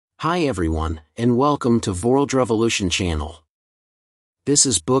Hi everyone, and welcome to Vorldrevolution channel. This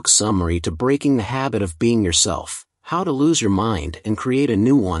is book summary to Breaking the Habit of Being Yourself, How to Lose Your Mind and Create a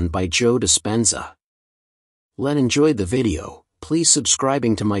New One by Joe Dispenza. Let's enjoy the video. Please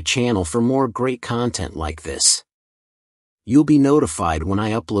subscribing to my channel for more great content like this. You'll be notified when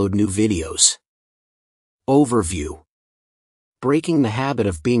I upload new videos. Overview. Breaking the Habit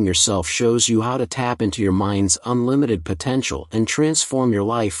of Being Yourself shows you how to tap into your mind's unlimited potential and transform your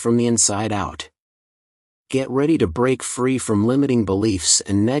life from the inside out. Get ready to break free from limiting beliefs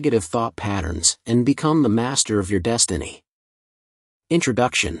and negative thought patterns and become the master of your destiny.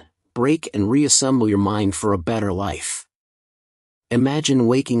 Introduction. Break and reassemble your mind for a better life. Imagine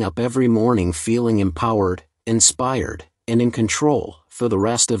waking up every morning feeling empowered, inspired, and in control for the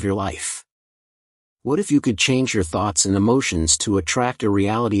rest of your life. What if you could change your thoughts and emotions to attract a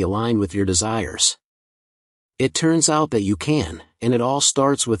reality aligned with your desires? It turns out that you can, and it all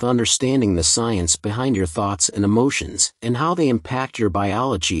starts with understanding the science behind your thoughts and emotions and how they impact your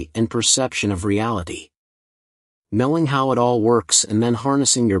biology and perception of reality. Knowing how it all works and then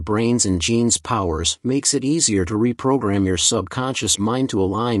harnessing your brain's and genes' powers makes it easier to reprogram your subconscious mind to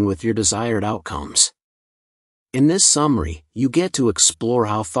align with your desired outcomes. In this summary, you get to explore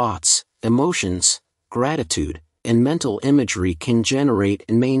how thoughts, emotions, gratitude, and mental imagery can generate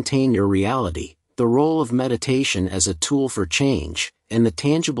and maintain your reality, the role of meditation as a tool for change, and the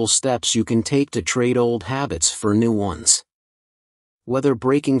tangible steps you can take to trade old habits for new ones. Whether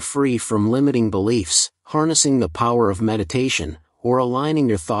breaking free from limiting beliefs, harnessing the power of meditation, or aligning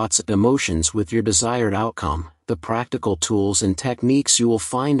your thoughts and emotions with your desired outcome, the practical tools and techniques you will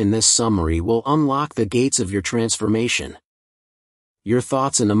find in this summary will unlock the gates of your transformation. Your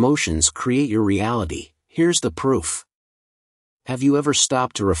thoughts and emotions create your reality. Here's the proof. Have you ever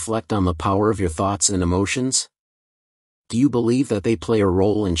stopped to reflect on the power of your thoughts and emotions? Do you believe that they play a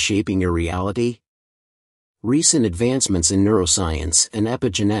role in shaping your reality? Recent advancements in neuroscience and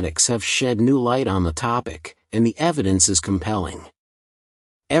epigenetics have shed new light on the topic, and the evidence is compelling.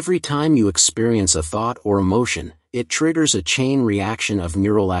 Every time you experience a thought or emotion, it triggers a chain reaction of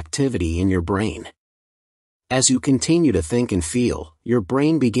neural activity in your brain. As you continue to think and feel, your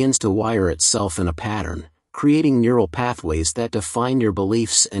brain begins to wire itself in a pattern, creating neural pathways that define your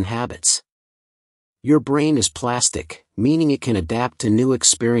beliefs and habits. Your brain is plastic, meaning it can adapt to new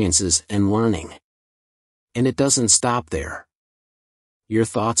experiences and learning. And it doesn't stop there. Your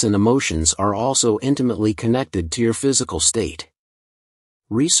thoughts and emotions are also intimately connected to your physical state.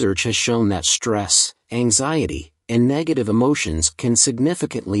 Research has shown that stress, anxiety, and negative emotions can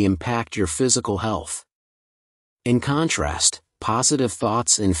significantly impact your physical health. In contrast, positive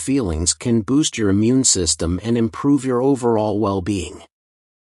thoughts and feelings can boost your immune system and improve your overall well-being.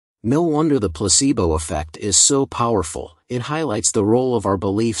 No wonder the placebo effect is so powerful. It highlights the role of our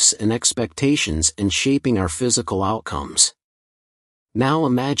beliefs and expectations in shaping our physical outcomes. Now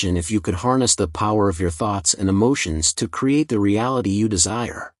imagine if you could harness the power of your thoughts and emotions to create the reality you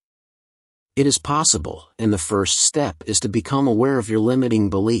desire. It is possible, and the first step is to become aware of your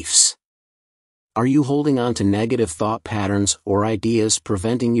limiting beliefs. Are you holding on to negative thought patterns or ideas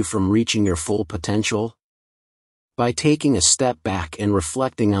preventing you from reaching your full potential? By taking a step back and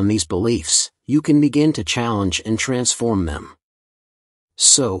reflecting on these beliefs, you can begin to challenge and transform them.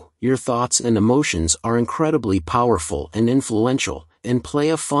 So, your thoughts and emotions are incredibly powerful and influential, and play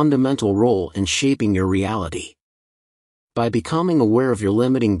a fundamental role in shaping your reality. By becoming aware of your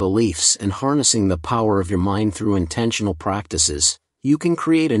limiting beliefs and harnessing the power of your mind through intentional practices, you can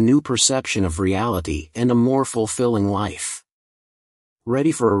create a new perception of reality and a more fulfilling life.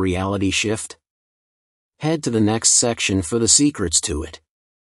 Ready for a reality shift? Head to the next section for the secrets to it.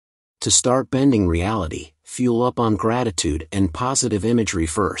 To start bending reality, fuel up on gratitude and positive imagery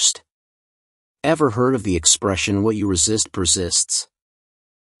first. Ever heard of the expression "what you resist persists"?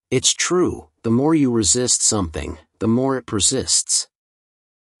 It's true, the more you resist something, the more it persists.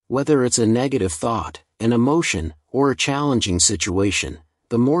 Whether it's a negative thought, an emotion, or a challenging situation,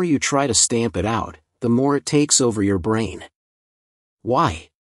 the more you try to stamp it out, the more it takes over your brain.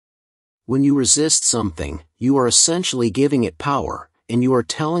 Why? When you resist something, you are essentially giving it power, and you are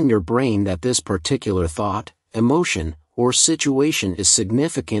telling your brain that this particular thought, emotion, or situation is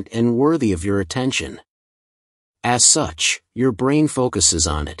significant and worthy of your attention. As such, your brain focuses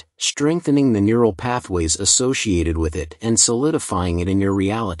on it, strengthening the neural pathways associated with it and solidifying it in your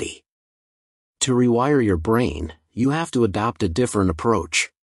reality. To rewire your brain, you have to adopt a different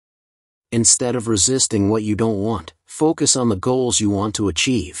approach. Instead of resisting what you don't want, focus on the goals you want to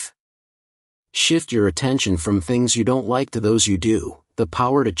achieve. Shift your attention from things you don't like to those you do. The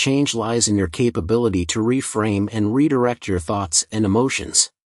power to change lies in your capability to reframe and redirect your thoughts and emotions.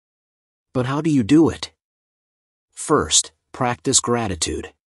 But how do you do it? First, practice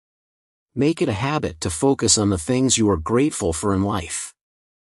gratitude. Make it a habit to focus on the things you are grateful for in life.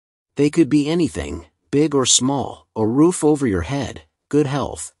 They could be anything, big or small: a roof over your head, good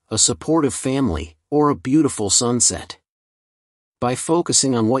health, a supportive family, or a beautiful sunset. By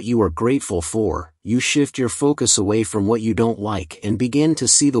focusing on what you are grateful for, you shift your focus away from what you don't like and begin to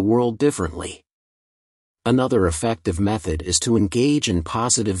see the world differently. Another effective method is to engage in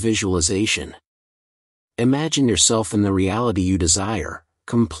positive visualization. Imagine yourself in the reality you desire,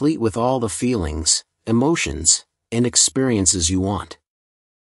 complete with all the feelings, emotions, and experiences you want.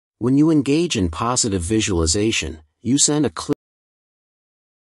 When you engage in positive visualization, you send a clear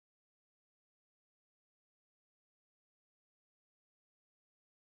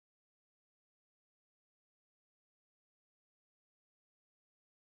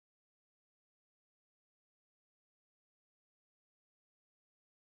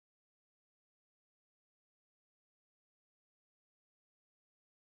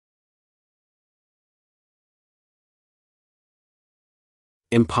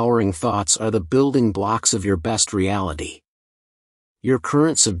empowering thoughts are the building blocks of your best reality. Your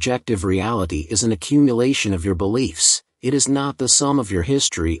current subjective reality is an accumulation of your beliefs. It is not the sum of your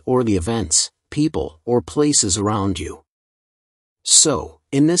history or the events, people, or places around you. So,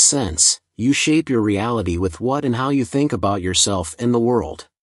 in this sense, you shape your reality with what and how you think about yourself and the world.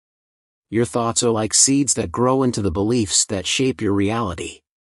 Your thoughts are like seeds that grow into the beliefs that shape your reality.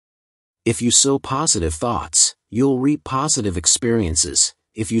 If you sow positive thoughts, you'll reap positive experiences.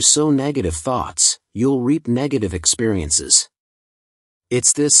 If you sow negative thoughts, you'll reap negative experiences.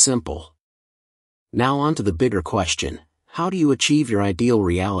 It's this simple. Now on to the bigger question: how do you achieve your ideal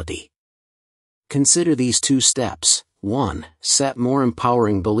reality? Consider these 2 steps. 1. Set more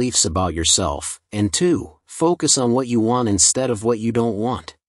empowering beliefs about yourself, and 2. Focus on what you want instead of what you don't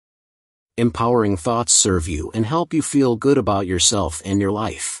want. Empowering thoughts serve you and help you feel good about yourself and your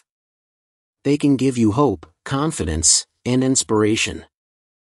life. They can give you hope, confidence, and inspiration.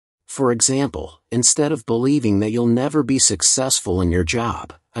 For example, instead of believing that you'll never be successful in your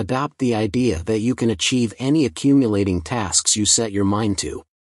job, adopt the idea that you can achieve any accumulating tasks you set your mind to.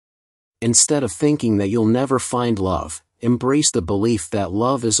 Instead of thinking that you'll never find love, embrace the belief that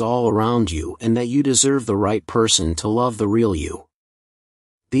love is all around you and that you deserve the right person to love the real you.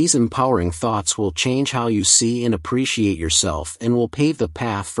 These empowering thoughts will change how you see and appreciate yourself and will pave the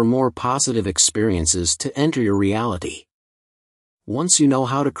path for more positive experiences to enter your reality. Once you know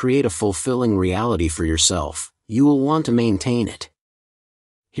how to create a fulfilling reality for yourself, you will want to maintain it.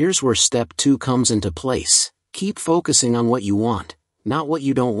 Here's where step 2 comes into place: keep focusing on what you want, not what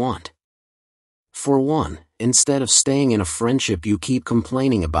you don't want. For one, instead of staying in a friendship you keep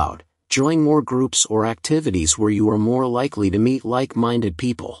complaining about, join more groups or activities where you are more likely to meet like-minded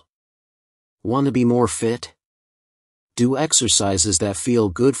people. Want to be more fit? Do exercises that feel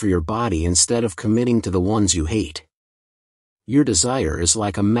good for your body instead of committing to the ones you hate. Your desire is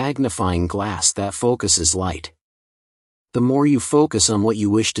like a magnifying glass that focuses light. The more you focus on what you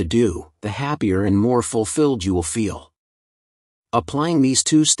wish to do, the happier and more fulfilled you will feel. Applying these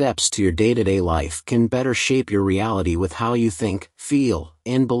 2 steps to your day-to-day life can better shape your reality with how you think, feel,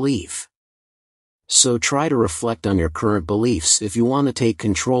 and believe. So try to reflect on your current beliefs if you want to take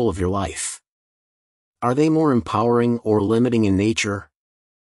control of your life. Are they more empowering or limiting in nature?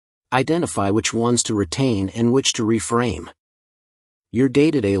 Identify which ones to retain and which to reframe. Your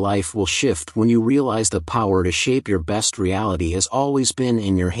day-to-day life will shift when you realize the power to shape your best reality has always been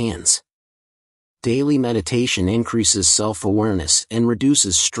in your hands. Daily meditation increases self-awareness and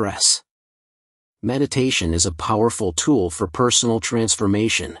reduces stress. Meditation is a powerful tool for personal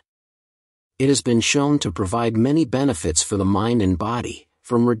transformation. It has been shown to provide many benefits for the mind and body,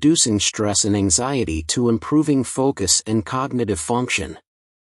 from reducing stress and anxiety to improving focus and cognitive function.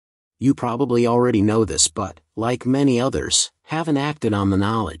 You probably already know this, but, like many others, haven't acted on the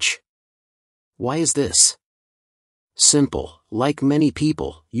knowledge. Why is this? Simple: like many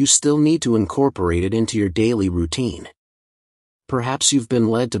people, you still need to incorporate it into your daily routine. Perhaps you've been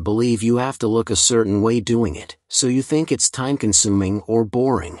led to believe you have to look a certain way doing it, so you think it's time-consuming or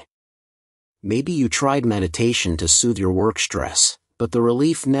boring. Maybe you tried meditation to soothe your work stress, but the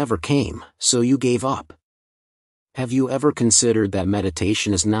relief never came, so you gave up. Have you ever considered that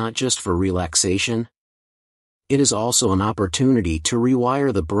meditation is not just for relaxation? It is also an opportunity to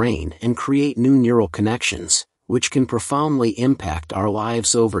rewire the brain and create new neural connections, which can profoundly impact our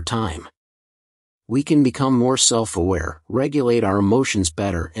lives over time. We can become more self-aware, regulate our emotions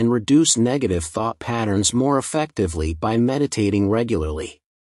better, and reduce negative thought patterns more effectively by meditating regularly.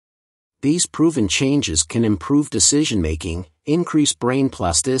 These proven changes can improve decision-making, increase brain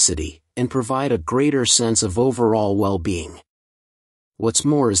plasticity, and provide a greater sense of overall well-being. What's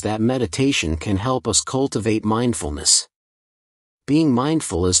more is that meditation can help us cultivate mindfulness. Being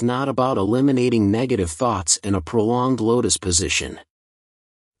mindful is not about eliminating negative thoughts in a prolonged lotus position.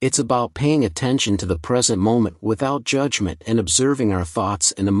 It's about paying attention to the present moment without judgment and observing our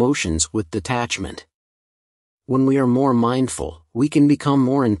thoughts and emotions with detachment. When we are more mindful, we can become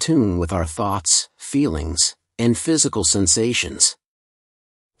more in tune with our thoughts, feelings, and physical sensations.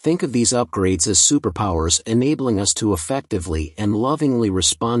 Think of these upgrades as superpowers enabling us to effectively and lovingly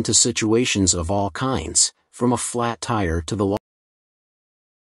respond to situations of all kinds, from a flat tire to the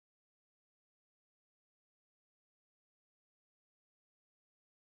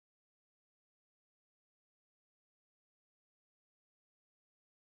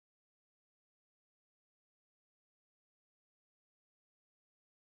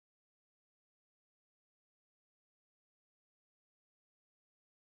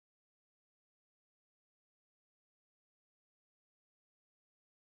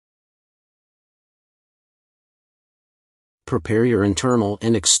prepare your internal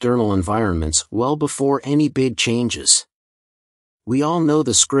and external environments well before any big changes. We all know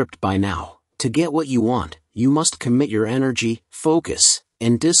the script by now. To get what you want, you must commit your energy, focus,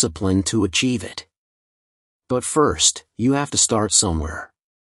 and discipline to achieve it. But first, you have to start somewhere.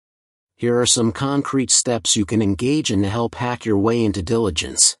 Here are some concrete steps you can engage in to help hack your way into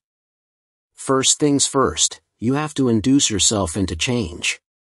diligence. First things first, you have to induce yourself into change.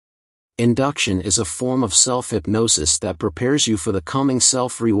 Induction is a form of self-hypnosis that prepares you for the coming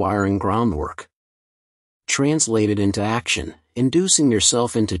self-rewiring groundwork. Translated into action, inducing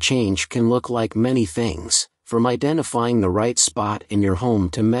yourself into change can look like many things, from identifying the right spot in your home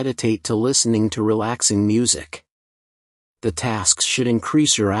to meditate to listening to relaxing music. The tasks should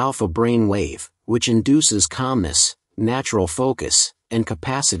increase your alpha brain wave, which induces calmness, natural focus, and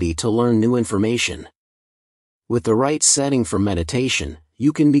capacity to learn new information. With the right setting for meditation,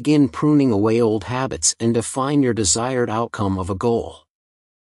 you can begin pruning away old habits and define your desired outcome of a goal.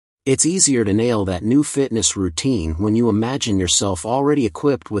 It's easier to nail that new fitness routine when you imagine yourself already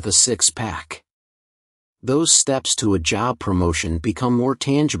equipped with a six-pack. Those steps to a job promotion become more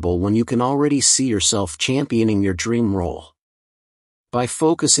tangible when you can already see yourself championing your dream role. By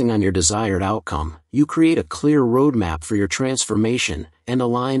focusing on your desired outcome, you create a clear roadmap for your transformation and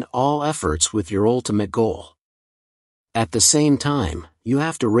align all efforts with your ultimate goal. At the same time, you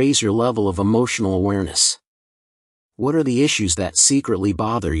have to raise your level of emotional awareness. What are the issues that secretly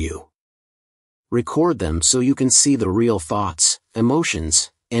bother you? Record them so you can see the real thoughts,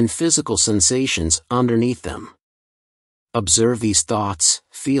 emotions, and physical sensations underneath them. Observe these thoughts,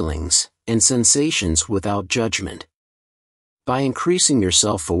 feelings, and sensations without judgment. By increasing your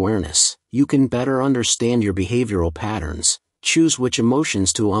self-awareness, you can better understand your behavioral patterns, choose which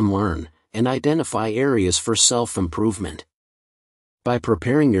emotions to unlearn, and identify areas for self-improvement. By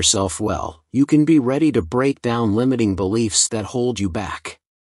preparing yourself well, you can be ready to break down limiting beliefs that hold you back.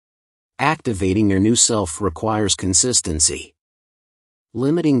 Activating your new self requires consistency.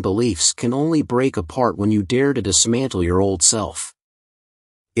 Limiting beliefs can only break apart when you dare to dismantle your old self.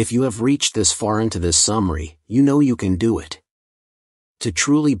 If you have reached this far into this summary, you know you can do it. To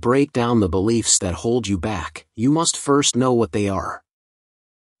truly break down the beliefs that hold you back, you must first know what they are.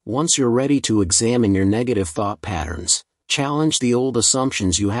 Once you're ready to examine your negative thought patterns, challenge the old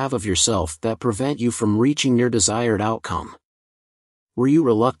assumptions you have of yourself that prevent you from reaching your desired outcome. Were you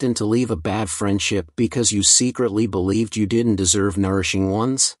reluctant to leave a bad friendship because you secretly believed you didn't deserve nourishing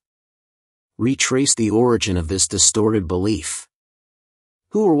ones? Retrace the origin of this distorted belief.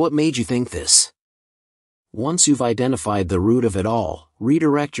 Who or what made you think this? Once you've identified the root of it all,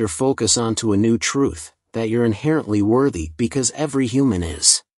 redirect your focus onto a new truth, that you're inherently worthy because every human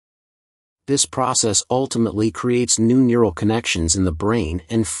is. This process ultimately creates new neural connections in the brain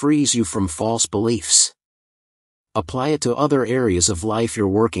and frees you from false beliefs. Apply it to other areas of life you're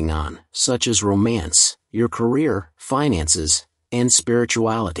working on, such as romance, your career, finances, and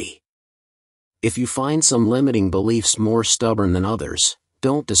spirituality. If you find some limiting beliefs more stubborn than others,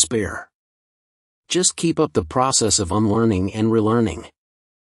 don't despair. Just keep up the process of unlearning and relearning.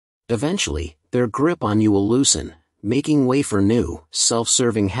 Eventually, their grip on you will loosen, making way for new,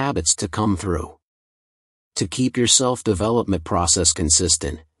 self-serving habits to come through. To keep your self-development process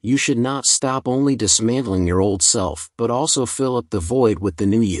consistent, you should not stop only dismantling your old self but also fill up the void with the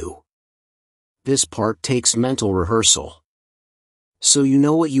new you. This part takes mental rehearsal. So you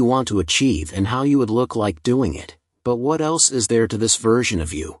know what you want to achieve and how you would look like doing it, but what else is there to this version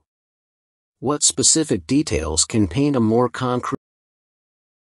of you? What specific details can paint a more concrete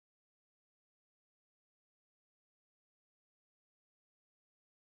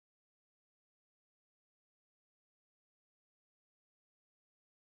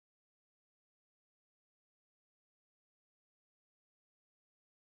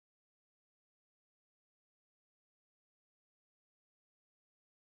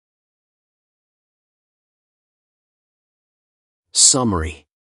Summary.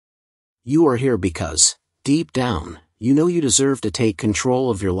 You are here because, deep down, you know you deserve to take control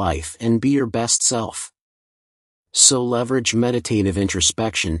of your life and be your best self. So leverage meditative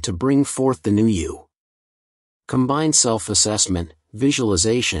introspection to bring forth the new you. Combine self-assessment,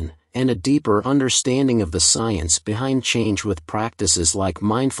 visualization, and a deeper understanding of the science behind change with practices like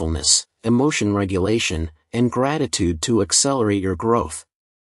mindfulness, emotion regulation, and gratitude to accelerate your growth.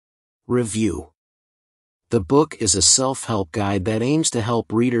 Review. The book is a self-help guide that aims to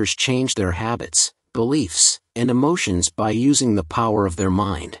help readers change their habits, beliefs, and emotions by using the power of their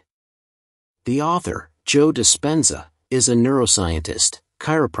mind. The author, Joe Dispenza, is a neuroscientist,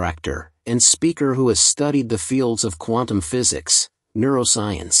 chiropractor, and speaker who has studied the fields of quantum physics,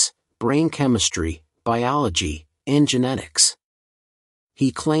 neuroscience, brain chemistry, biology, and genetics. He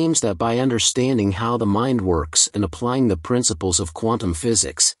claims that by understanding how the mind works and applying the principles of quantum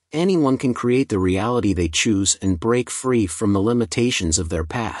physics, anyone can create the reality they choose and break free from the limitations of their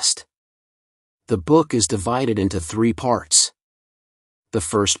past. The book is divided into 3 parts. The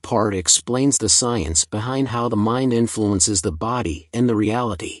first part explains the science behind how the mind influences the body and the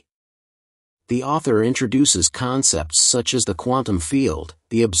reality. The author introduces concepts such as the quantum field,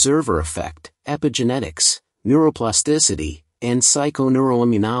 the observer effect, epigenetics, neuroplasticity, and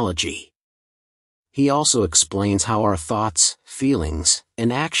psychoneuroimmunology. He also explains how our thoughts, feelings,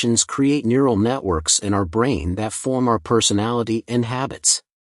 and actions create neural networks in our brain that form our personality and habits.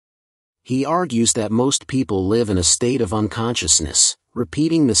 He argues that most people live in a state of unconsciousness,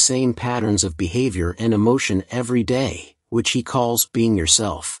 repeating the same patterns of behavior and emotion every day, which he calls being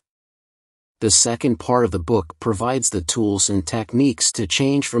yourself. The second part of the book provides the tools and techniques to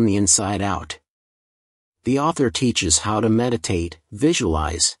change from the inside out. The author teaches how to meditate,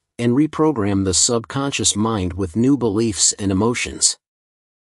 visualize, and reprogram the subconscious mind with new beliefs and emotions.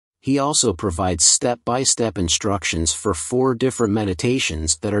 He also provides step-by-step instructions for 4 different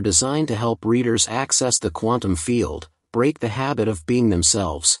meditations that are designed to help readers access the quantum field, break the habit of being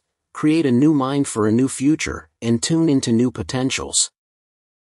themselves, create a new mind for a new future, and tune into new potentials.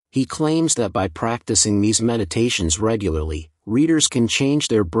 He claims that by practicing these meditations regularly, readers can change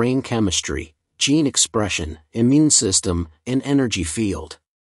their brain chemistry, gene expression, immune system, and energy field.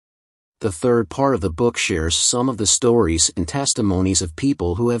 The third part of the book shares some of the stories and testimonies of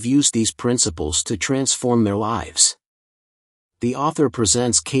people who have used these principles to transform their lives. The author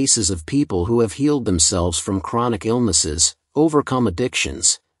presents cases of people who have healed themselves from chronic illnesses, overcome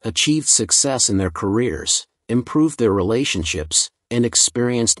addictions, achieved success in their careers, improved their relationships, and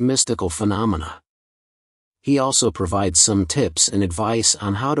experienced mystical phenomena. He also provides some tips and advice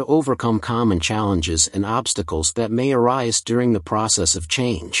on how to overcome common challenges and obstacles that may arise during the process of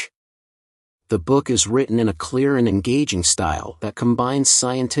change. The book is written in a clear and engaging style that combines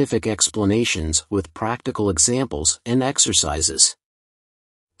scientific explanations with practical examples and exercises.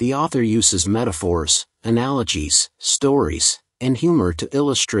 The author uses metaphors, analogies, stories, and humor to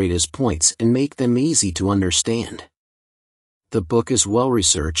illustrate his points and make them easy to understand. The book is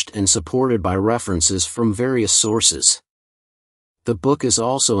well-researched and supported by references from various sources. The book is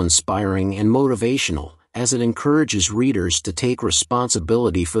also inspiring and motivational, as it encourages readers to take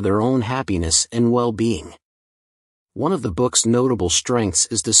responsibility for their own happiness and well-being. One of the book's notable strengths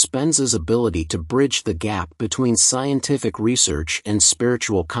is Dispenza's ability to bridge the gap between scientific research and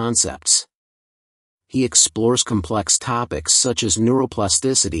spiritual concepts. He explores complex topics such as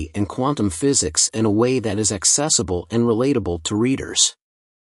neuroplasticity and quantum physics in a way that is accessible and relatable to readers.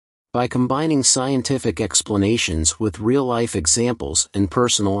 By combining scientific explanations with real-life examples and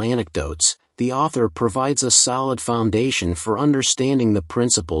personal anecdotes, the author provides a solid foundation for understanding the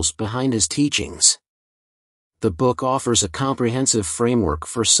principles behind his teachings. The book offers a comprehensive framework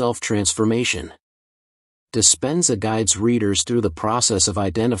for self-transformation. Dispenza guides readers through the process of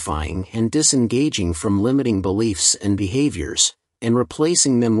identifying and disengaging from limiting beliefs and behaviors, and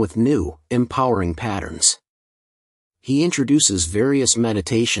replacing them with new, empowering patterns. He introduces various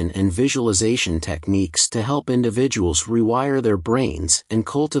meditation and visualization techniques to help individuals rewire their brains and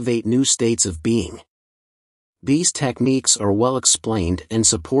cultivate new states of being. These techniques are well explained and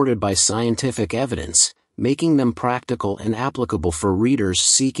supported by scientific evidence, making them practical and applicable for readers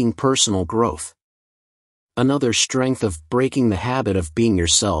seeking personal growth. Another strength of Breaking the Habit of Being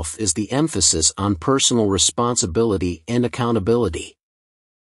Yourself is the emphasis on personal responsibility and accountability.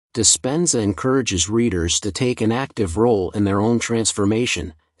 Dispenza encourages readers to take an active role in their own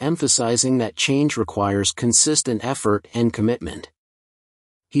transformation, emphasizing that change requires consistent effort and commitment.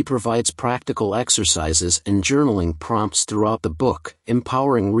 He provides practical exercises and journaling prompts throughout the book,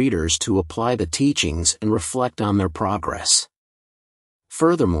 empowering readers to apply the teachings and reflect on their progress.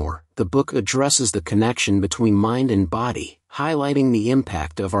 Furthermore, the book addresses the connection between mind and body, highlighting the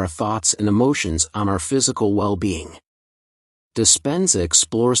impact of our thoughts and emotions on our physical well-being. Dispenza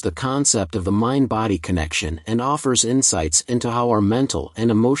explores the concept of the mind-body connection and offers insights into how our mental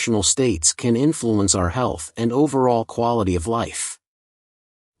and emotional states can influence our health and overall quality of life.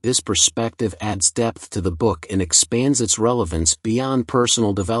 This perspective adds depth to the book and expands its relevance beyond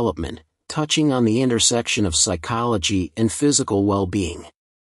personal development, touching on the intersection of psychology and physical well-being.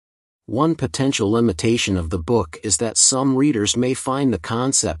 One potential limitation of the book is that some readers may find the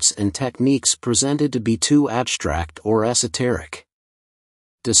concepts and techniques presented to be too abstract or esoteric.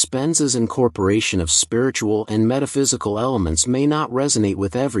 Dispenza's incorporation of spiritual and metaphysical elements may not resonate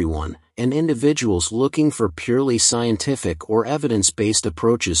with everyone, and individuals looking for purely scientific or evidence-based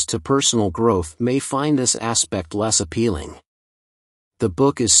approaches to personal growth may find this aspect less appealing. The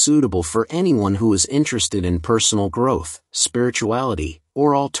book is suitable for anyone who is interested in personal growth, spirituality,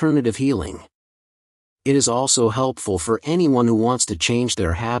 or alternative healing. It is also helpful for anyone who wants to change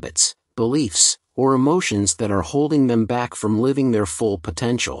their habits, beliefs, or emotions that are holding them back from living their full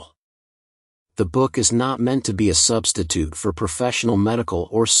potential. The book is not meant to be a substitute for professional medical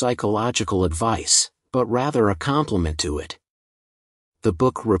or psychological advice, but rather a complement to it. The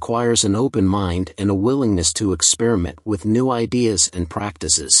book requires an open mind and a willingness to experiment with new ideas and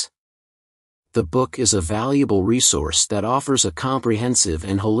practices. The book is a valuable resource that offers a comprehensive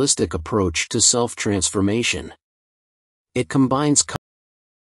and holistic approach to self-transformation. It combines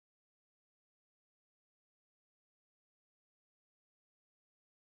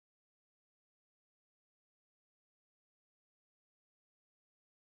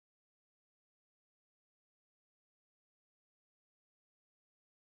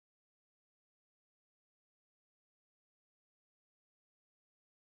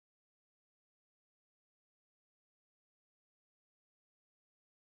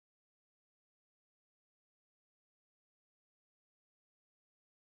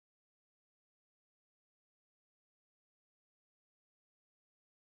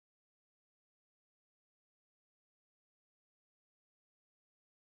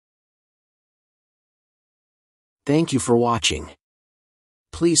Thank you for watching.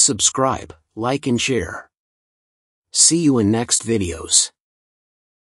 Please subscribe, like and share. See you in next videos.